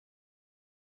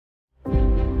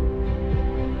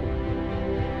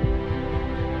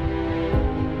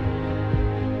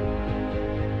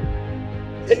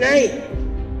tonight,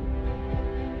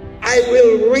 I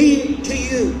will read to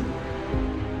you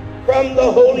from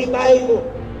the Holy Bible.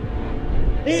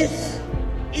 This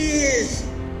is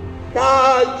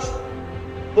God's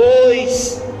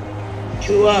voice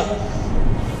to us.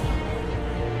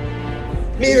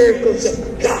 Miracles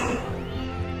of God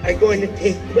are going to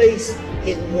take place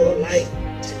in your life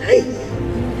tonight.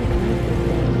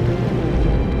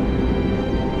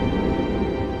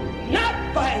 Not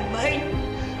by might,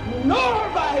 nor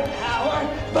by power,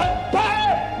 but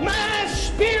by my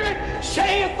Spirit,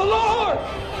 saith the Lord.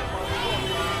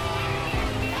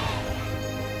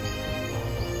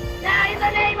 Now, in the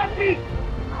name of Jesus,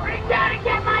 reach out and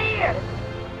get my ear.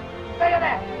 Look at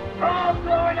that. Oh,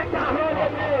 glory to God.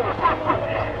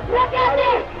 Look at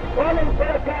this.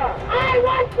 I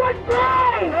once was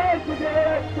blind,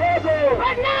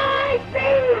 but now I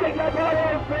see.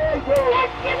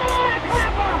 Let's give the Lord a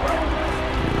clap of.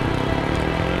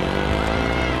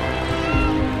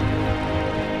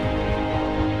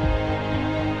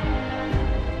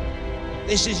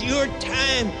 This is your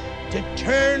time to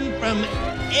turn from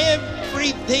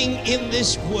everything in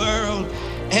this world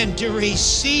and to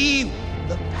receive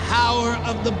the power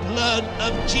of the blood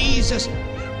of Jesus.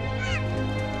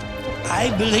 I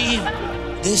believe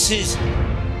this is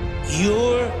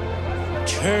your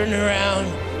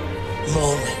turnaround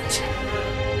moment.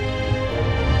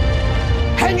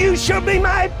 And you shall be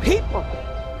my people,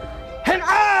 and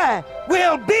I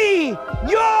will be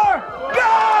your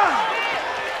God.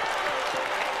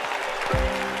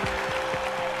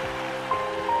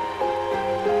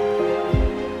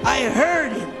 I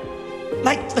heard him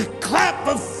like the clap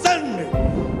of thunder.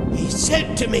 He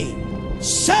said to me,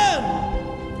 "Son,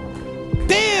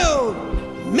 build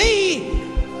me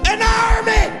an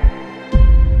army."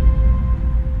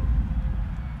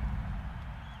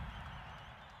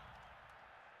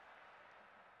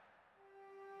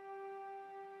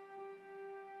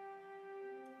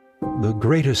 The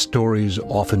greatest stories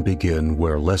often begin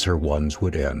where lesser ones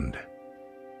would end.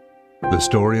 The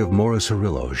story of Morris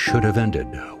Cerullo should have ended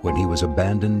when he was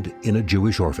abandoned in a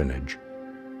Jewish orphanage,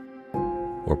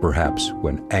 or perhaps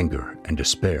when anger and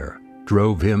despair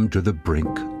drove him to the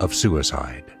brink of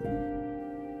suicide.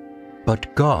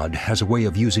 But God has a way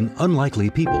of using unlikely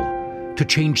people to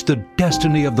change the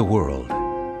destiny of the world.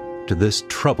 To this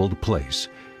troubled place,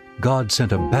 God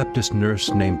sent a Baptist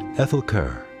nurse named Ethel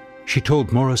Kerr. She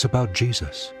told Morris about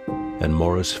Jesus, and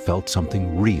Morris felt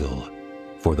something real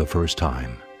for the first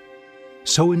time.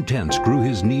 So intense grew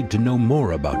his need to know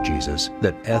more about Jesus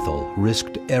that Ethel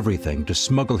risked everything to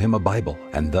smuggle him a Bible,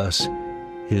 and thus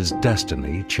his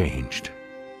destiny changed.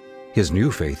 His new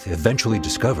faith eventually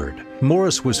discovered,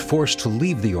 Morris was forced to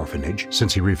leave the orphanage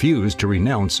since he refused to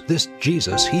renounce this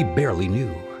Jesus he barely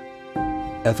knew.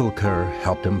 Ethel Kerr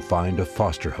helped him find a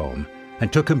foster home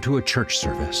and took him to a church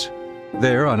service.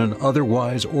 There, on an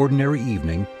otherwise ordinary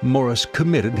evening, Morris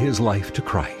committed his life to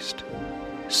Christ.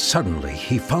 Suddenly,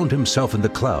 he found himself in the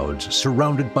clouds,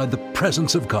 surrounded by the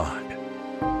presence of God.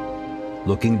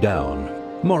 Looking down,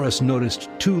 Morris noticed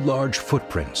two large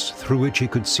footprints through which he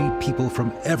could see people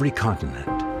from every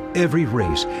continent, every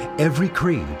race, every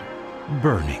creed,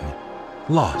 burning,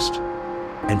 lost,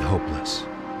 and hopeless.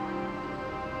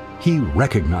 He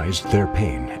recognized their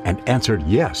pain and answered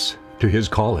yes to his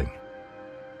calling.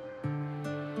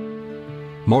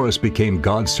 Morris became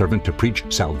God's servant to preach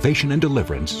salvation and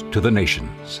deliverance to the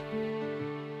nations.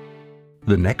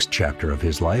 The next chapter of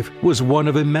his life was one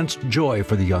of immense joy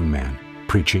for the young man,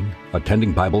 preaching,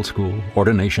 attending Bible school,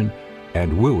 ordination,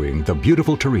 and wooing the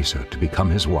beautiful Teresa to become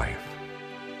his wife.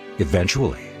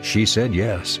 Eventually, she said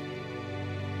yes.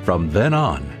 From then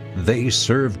on, they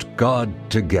served God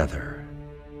together.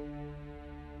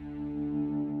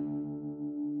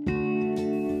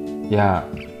 Я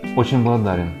очень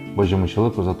благодарен Божьему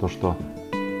человеку за то, что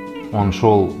он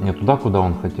шел не туда, куда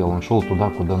он хотел, он шел туда,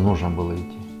 куда нужно было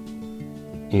идти.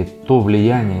 И то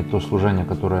влияние, то служение,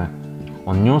 которое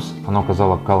он нес, оно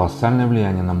оказало колоссальное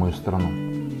влияние на мою страну,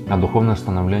 на духовное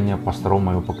становление пасторов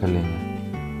моего поколения.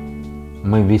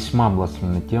 Мы весьма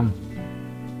благословены тем,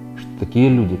 что такие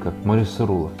люди, как Morris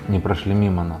Cerullo, не pрошли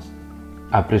мимо нас,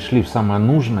 а пришли в самое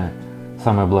нужное,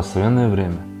 самое благословенное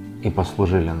время и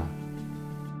послужили нам.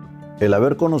 El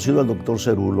haber conocido al doctor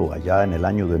Cerullo allá en el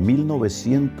año de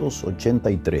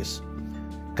 1983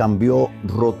 cambió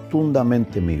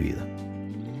rotundamente mi vida.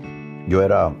 Yo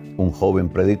era un joven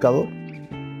predicador,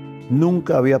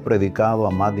 nunca había predicado a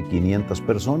más de 500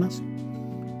 personas,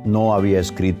 no había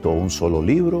escrito un solo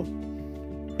libro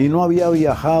y no había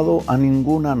viajado a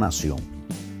ninguna nación.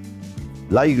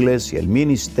 La iglesia, el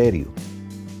ministerio,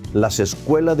 las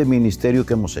escuelas de ministerio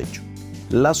que hemos hecho,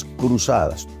 las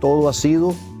cruzadas, todo ha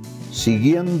sido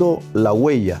siguiendo la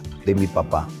huella de mi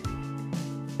papá.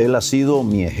 Él ha sido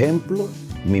mi ejemplo,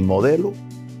 mi modelo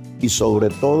y sobre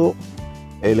todo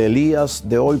el Elías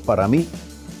de hoy para mí,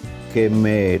 que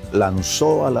me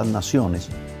lanzó a las naciones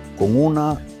con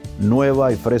una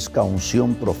nueva y fresca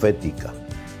unción profética.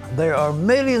 There are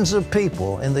millions of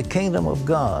people in the kingdom of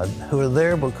God who are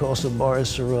there because of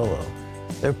Morris Cerullo.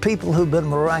 There are people who've been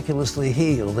miraculously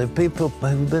healed. There are people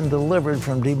who've been delivered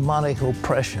from demonic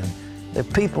oppression. There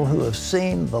are people who have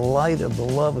seen the light of the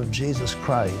love of Jesus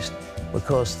Christ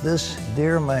because this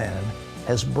dear man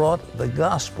has brought the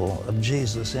gospel of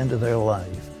Jesus into their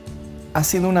life. Ha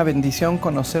sido una bendición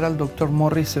conocer al Dr.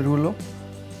 Morris Cerullo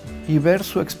y ver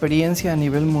su experiencia a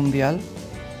nivel mundial,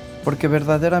 porque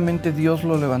verdaderamente Dios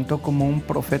lo levantó como un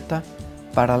profeta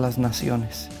para las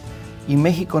naciones. Y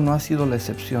México no ha sido la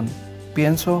excepción.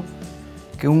 Pienso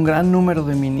que un gran número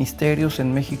de ministerios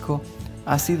en México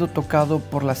ha sido tocado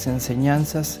por las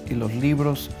enseñanzas y los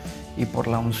libros y por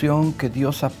la unción que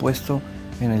Dios ha puesto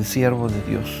en el siervo de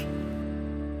Dios.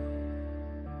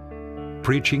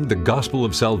 Preaching the gospel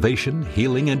of salvation,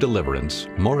 healing, and deliverance,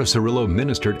 Morris Cerullo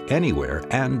ministered anywhere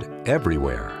and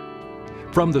everywhere.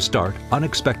 From the start,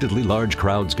 unexpectedly large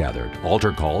crowds gathered.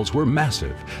 Altar calls were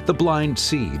massive. The blind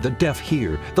see, the deaf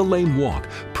hear, the lame walk,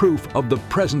 proof of the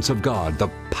presence of God, the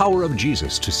power of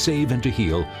Jesus to save and to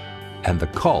heal, and the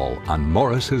call on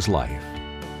Morris's life.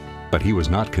 But he was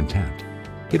not content.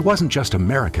 It wasn't just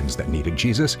Americans that needed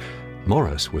Jesus.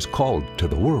 Morris was called to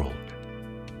the world.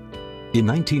 In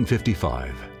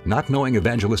 1955, not knowing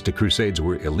evangelistic crusades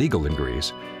were illegal in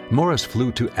Greece, Morris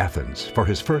flew to Athens for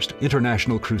his first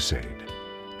international crusade.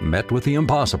 Met with the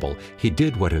impossible, he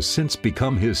did what has since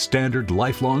become his standard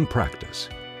lifelong practice.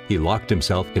 He locked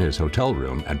himself in his hotel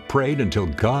room and prayed until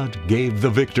God gave the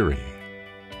victory.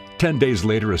 10 days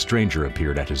later, a stranger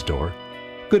appeared at his door.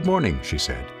 "Good morning," she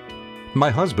said. "My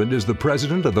husband is the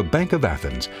president of the Bank of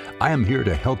Athens. I am here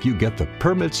to help you get the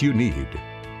permits you need."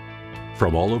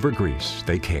 From all over Greece,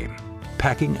 they came,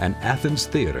 packing an Athens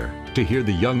theater to hear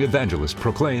the young evangelist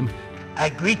proclaim, I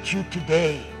greet you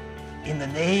today in the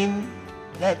name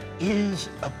that is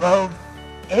above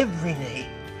every name,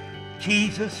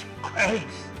 Jesus Christ,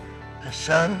 the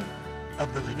Son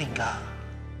of the living God.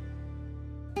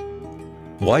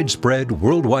 Widespread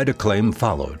worldwide acclaim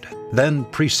followed, then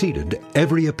preceded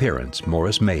every appearance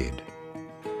Morris made.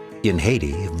 In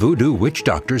Haiti, voodoo witch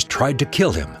doctors tried to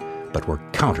kill him, but were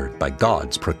countered by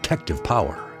God's protective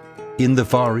power. In the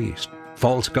Far East,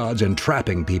 false gods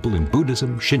entrapping people in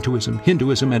Buddhism, Shintoism,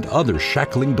 Hinduism, and other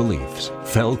shackling beliefs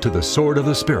fell to the sword of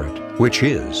the Spirit, which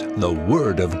is the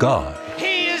Word of God.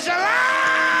 He is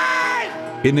alive!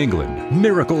 In England,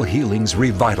 miracle healings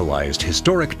revitalized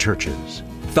historic churches.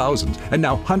 Thousands, and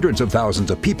now hundreds of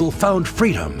thousands of people found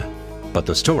freedom. But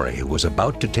the story was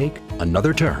about to take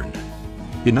another turn.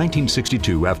 In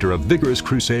 1962, after a vigorous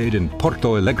crusade in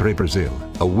Porto Alegre, Brazil,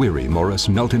 a weary Morris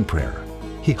knelt in prayer.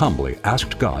 He humbly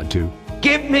asked God to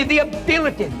Give me the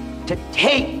ability to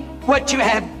take what you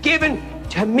have given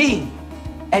to me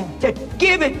and to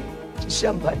give it to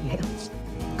somebody else.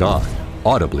 God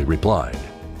audibly replied,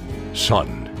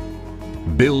 "Son,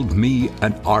 build me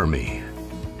an army."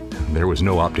 There was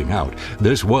no opting out.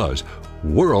 This was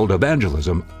world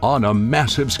evangelism on a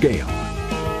massive scale.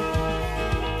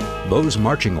 Those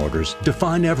marching orders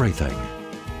define everything.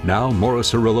 Now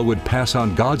Morris Cerullo would pass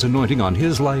on God's anointing on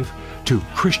his life to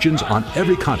Christians on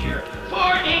every continent.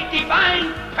 For a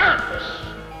divine purpose,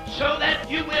 so that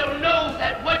you will know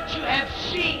that what you have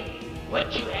seen,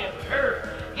 what you have heard,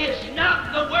 is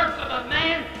not the work of a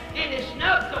man, it is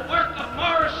not the work of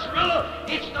Morris Cerullo,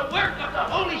 it's the work of the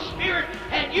Holy Spirit,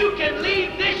 and you can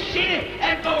leave this city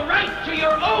and go right to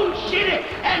your own city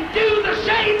and do the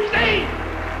same thing.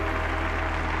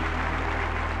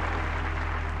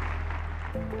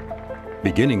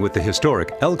 Beginning with the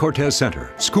historic El Cortez Center,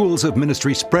 schools of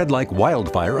ministry spread like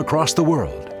wildfire across the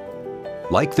world.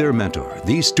 Like their mentor,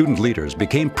 these student leaders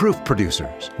became proof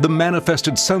producers, the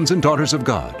manifested sons and daughters of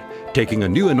God, taking a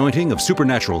new anointing of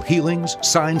supernatural healings,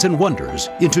 signs, and wonders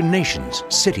into nations,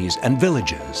 cities, and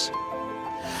villages.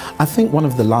 I think one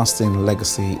of the lasting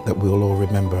legacy that we'll all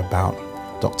remember about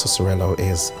Dr. Cerullo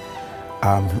is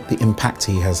the impact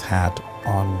he has had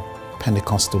on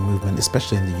Pentecostal movement,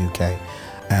 especially in the UK.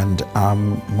 And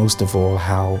most of all,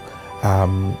 how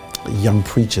young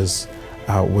preachers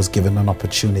was given an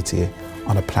opportunity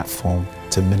on a platform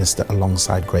to minister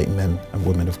alongside great men and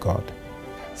women of God.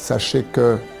 Sachez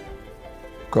que,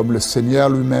 comme le Seigneur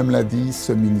lui-même l'a dit,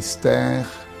 ce ministère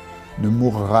ne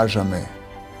mourra jamais.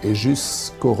 Et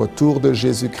jusqu'au retour de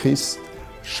Jésus-Christ,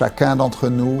 chacun d'entre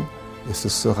nous, et ce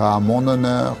sera à mon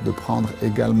honneur de prendre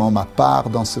également ma part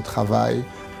dans ce travail,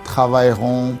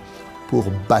 travaillerons pour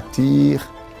bâtir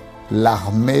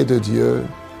l'armée de Dieu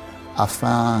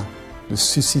afin de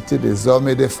susciter des hommes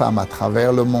et des femmes à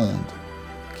travers le monde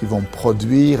qui vont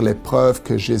produire les preuves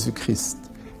que Jésus-Christ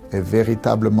est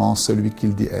véritablement celui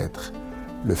qu'il dit être,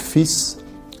 le Fils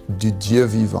du Dieu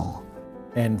vivant.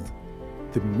 And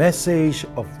the message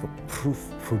of the proof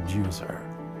producer,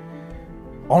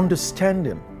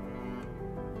 understanding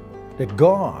that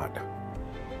God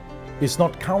is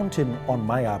not counting on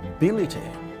my ability,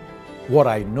 what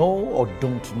I know or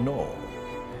don't know,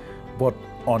 but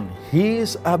on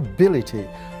His ability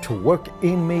to work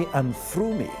in me and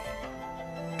through me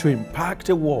to impact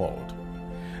the world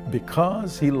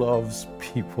because He loves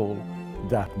people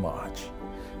that much.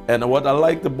 And what I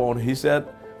liked about it, He said,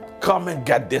 come and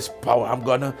get this power.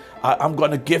 I'm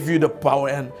gonna give you the power,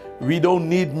 and we don't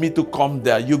need me to come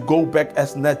there. You go back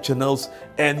as nationals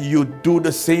and you do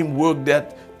the same work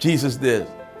that Jesus did.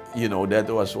 You know, that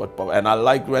was what power. And I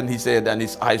liked when He said, and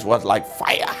His eyes was like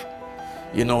fire,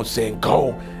 you know, saying,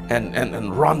 go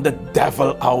and run the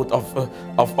devil out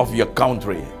of your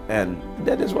country. And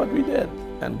that is what we did.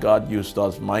 And God used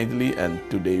us mightily, and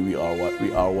today we are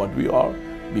what we are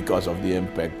because of the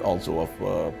impact also of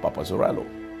Papa Cerullo.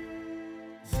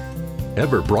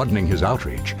 Ever broadening his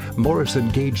outreach, Morris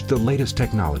engaged the latest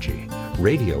technology,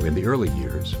 radio in the early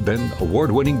years, then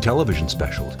award-winning television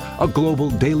specials, a global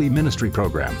daily ministry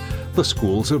program, the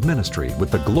Schools of Ministry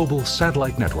with the global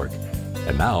satellite network,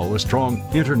 and now a strong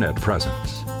internet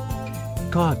presence.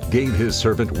 God gave His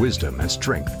servant wisdom and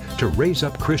strength to raise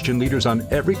up Christian leaders on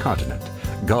every continent,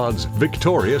 God's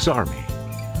victorious army.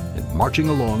 And marching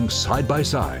along side by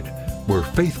side were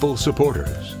faithful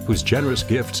supporters whose generous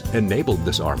gifts enabled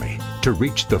this army to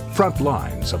reach the front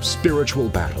lines of spiritual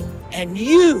battle. And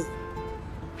you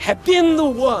have been the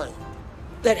one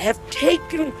that have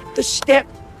taken the step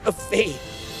of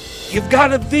faith. You've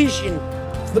got a vision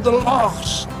for the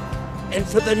lost and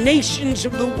for the nations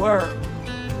of the world.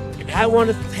 And I want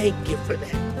to thank you for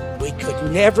that. We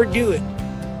could never do it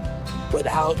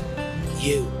without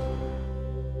you.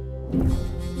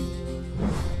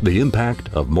 The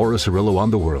impact of Morris Cerullo on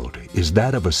the world is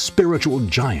that of a spiritual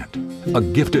giant, a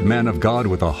gifted man of God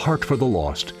with a heart for the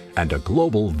lost and a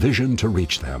global vision to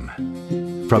reach them.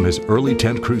 From his early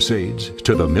tent crusades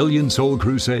to the Million Soul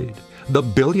Crusade, the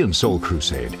Billion Soul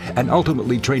Crusade, and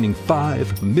ultimately training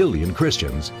 5 million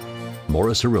Christians,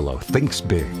 Morris Cerullo thinks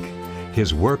big.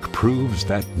 His work proves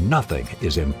that nothing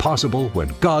is impossible when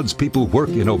God's people work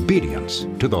in obedience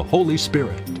to the Holy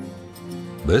Spirit.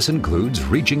 This includes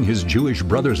reaching his Jewish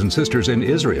brothers and sisters in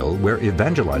Israel where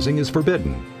evangelizing is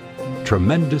forbidden.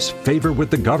 Tremendous favor with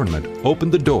the government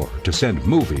opened the door to send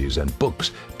movies and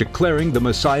books declaring the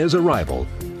Messiah's arrival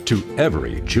to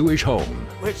every Jewish home.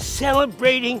 We're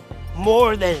celebrating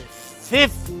more than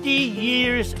 50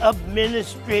 years of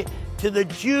ministry to the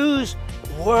Jews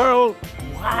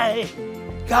worldwide.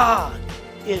 God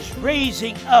is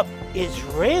raising up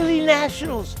Israeli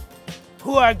nationals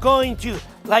who are going to,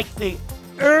 like the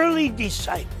early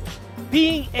disciples,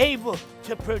 being able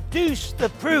to produce the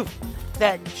proof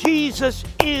that Jesus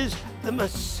is the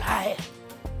Messiah.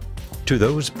 To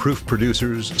those proof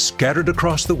producers scattered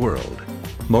across the world,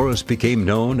 Morris became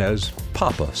known as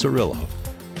Papa Cerullo,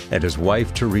 and his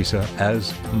wife Teresa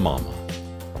as Mama.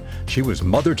 She was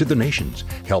mother to the nations,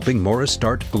 helping Morris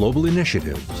start global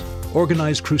initiatives,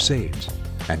 organize crusades,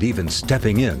 and even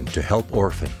stepping in to help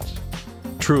orphans.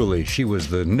 Truly, she was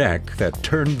the neck that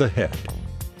turned the head.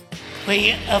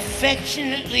 We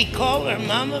affectionately call her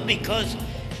Mama because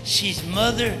she's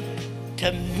mother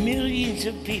to millions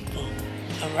of people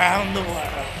around the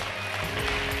world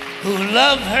who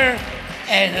love her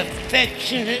and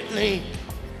affectionately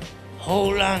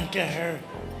hold on to her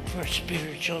for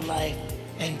spiritual life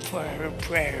and for her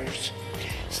prayers.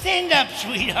 Stand up,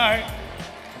 sweetheart.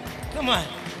 Come on.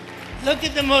 Look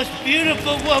at the most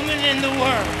beautiful woman in the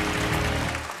world.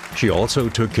 She also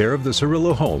took care of the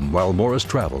Cerullo home while Morris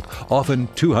traveled, often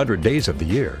 200 days of the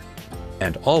year,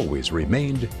 and always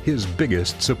remained his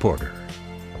biggest supporter.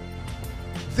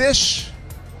 This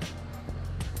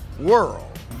world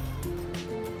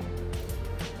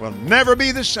will never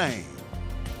be the same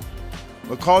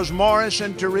because Morris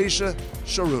and Teresa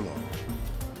Cerullo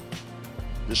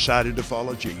decided to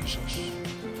follow Jesus.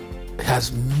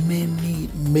 Has many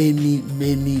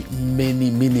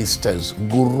ministers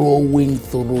growing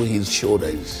through his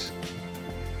shoulders.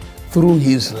 Through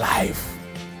his life,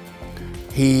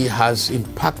 he has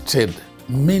impacted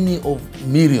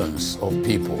millions of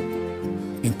people,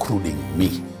 including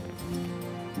me.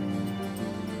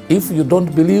 If you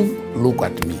don't believe, look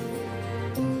at me.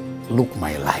 Look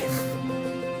my life.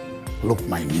 Look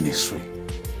my ministry.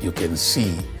 You can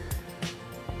see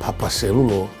Papa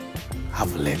Cerullo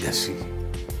have legacy.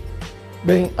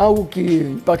 Bem, algo que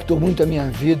impactou muito a minha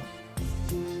vida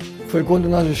foi quando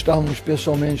nós estávamos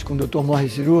pessoalmente com o Dr.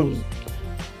 Morris Cerullo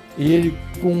e ele,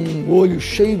 com um olho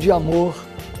cheio de amor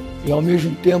e ao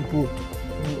mesmo tempo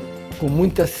com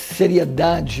muita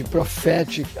seriedade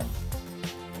profética,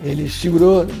 ele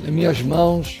segurou nas minhas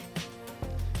mãos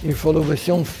e falou: você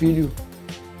é um filho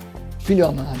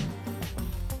amado.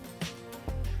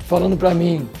 Falando para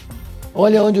mim: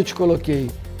 olha onde eu te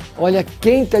coloquei, olha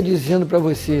quem está dizendo para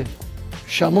você,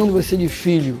 chamando você de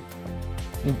filho.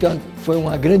 Então foi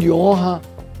uma grande honra,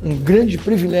 um grande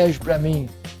privilégio para mim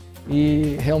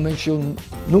e realmente eu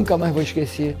nunca mais vou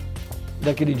esquecer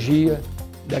daquele dia,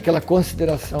 daquela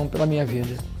consideração pela minha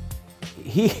vida.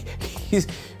 He's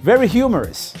very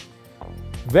humorous.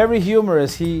 Very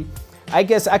humorous. I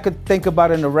guess I could think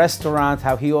about in a restaurant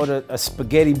how he ordered a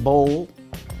spaghetti bowl,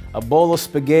 a bowl of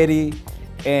spaghetti,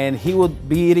 and he would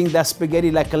be eating that spaghetti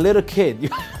like a little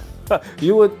kid.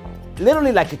 You would,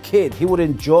 literally like a kid. He would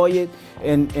enjoy it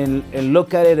and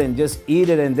look at it and just eat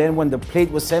it. And then when the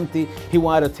plate was empty, he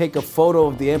wanted to take a photo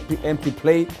of the empty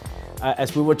plate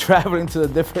as we were traveling to the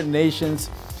different nations.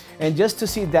 And just to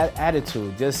see that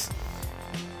attitude, just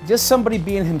somebody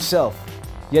being himself,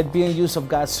 yet being used of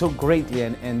God so greatly,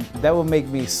 and that would make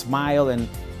me smile, and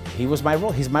he's my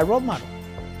role model.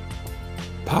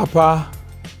 Papa,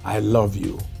 I love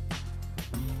you.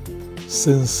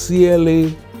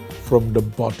 Sincerely, from the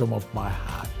bottom of my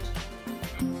heart.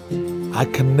 I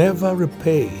can never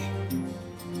repay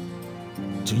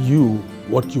to you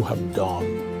what you have done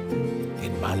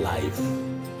in my life.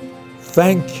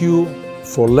 Thank you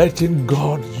for letting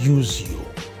God use you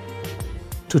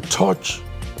to touch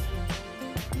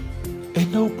a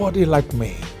nobody like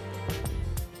me.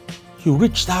 You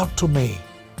reached out to me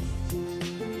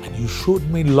and you showed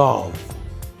me love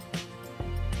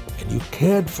and you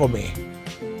cared for me.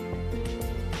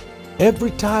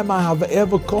 Every time I have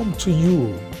ever come to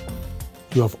you,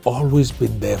 you have always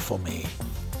been there for me.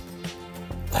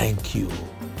 Thank you.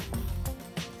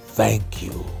 Thank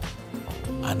you.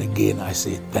 And again, I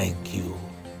say thank you.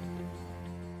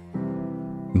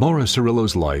 Morris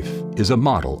Cerullo's life is a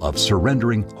model of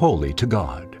surrendering wholly to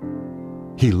God.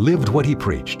 He lived what he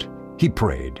preached. He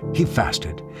prayed. He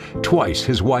fasted. Twice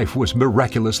his wife was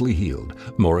miraculously healed.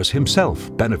 Morris himself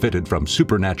benefited from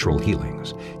supernatural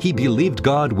healings. He believed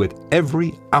God with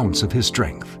every ounce of his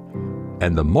strength.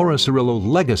 And the Morris Cerullo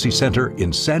Legacy Center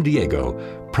in San Diego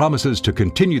promises to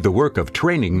continue the work of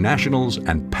training nationals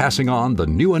and passing on the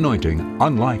new anointing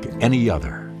unlike any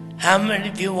other. How many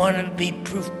of you want to be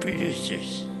proof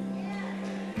producers?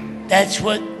 That's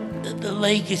what the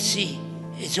legacy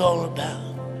is all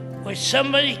about. Where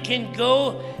somebody can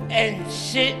go and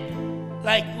sit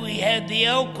like we had the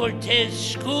El Cortez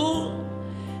School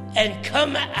and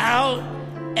come out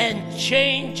and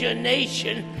change a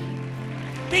nation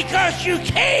because you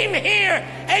came here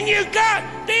and you got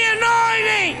the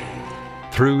anointing.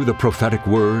 Through the prophetic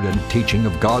word and teaching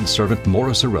of God's servant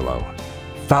Morris Cerullo,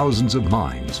 thousands of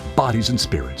minds, bodies, and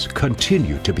spirits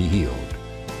continue to be healed.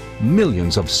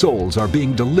 Millions of souls are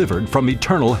being delivered from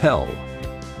eternal hell.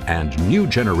 And new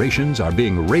generations are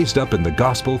being raised up in the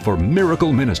gospel for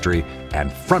miracle ministry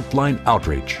and frontline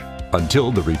outreach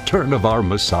until the return of our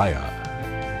Messiah.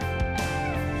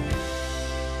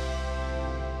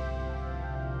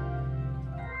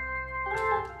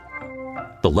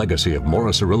 The legacy of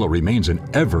Morris Cerullo remains an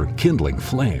ever-kindling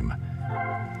flame,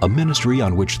 a ministry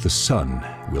on which the sun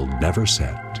will never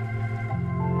set.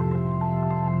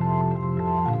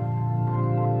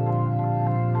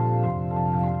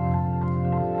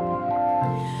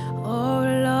 Oh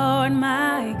Lord,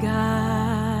 my God,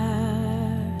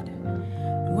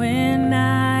 when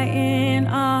I in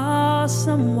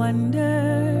awesome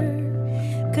wonder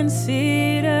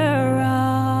consider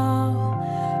all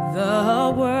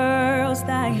the worlds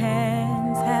thy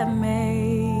hands have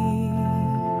made,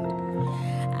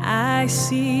 I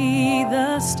see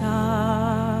the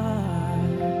stars,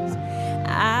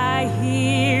 I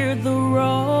hear the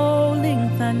rolling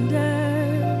thunder,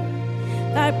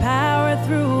 thy power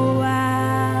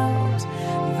throughout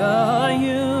the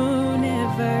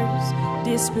universe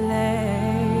display.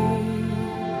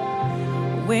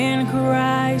 When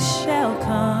Christ shall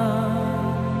come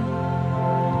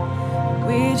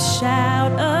with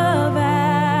shout of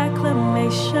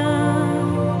acclamation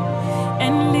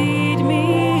and lead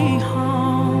me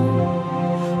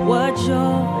home, what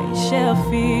joy shall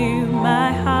fill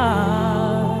my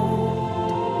heart?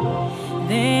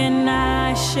 Then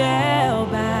I shall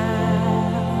bow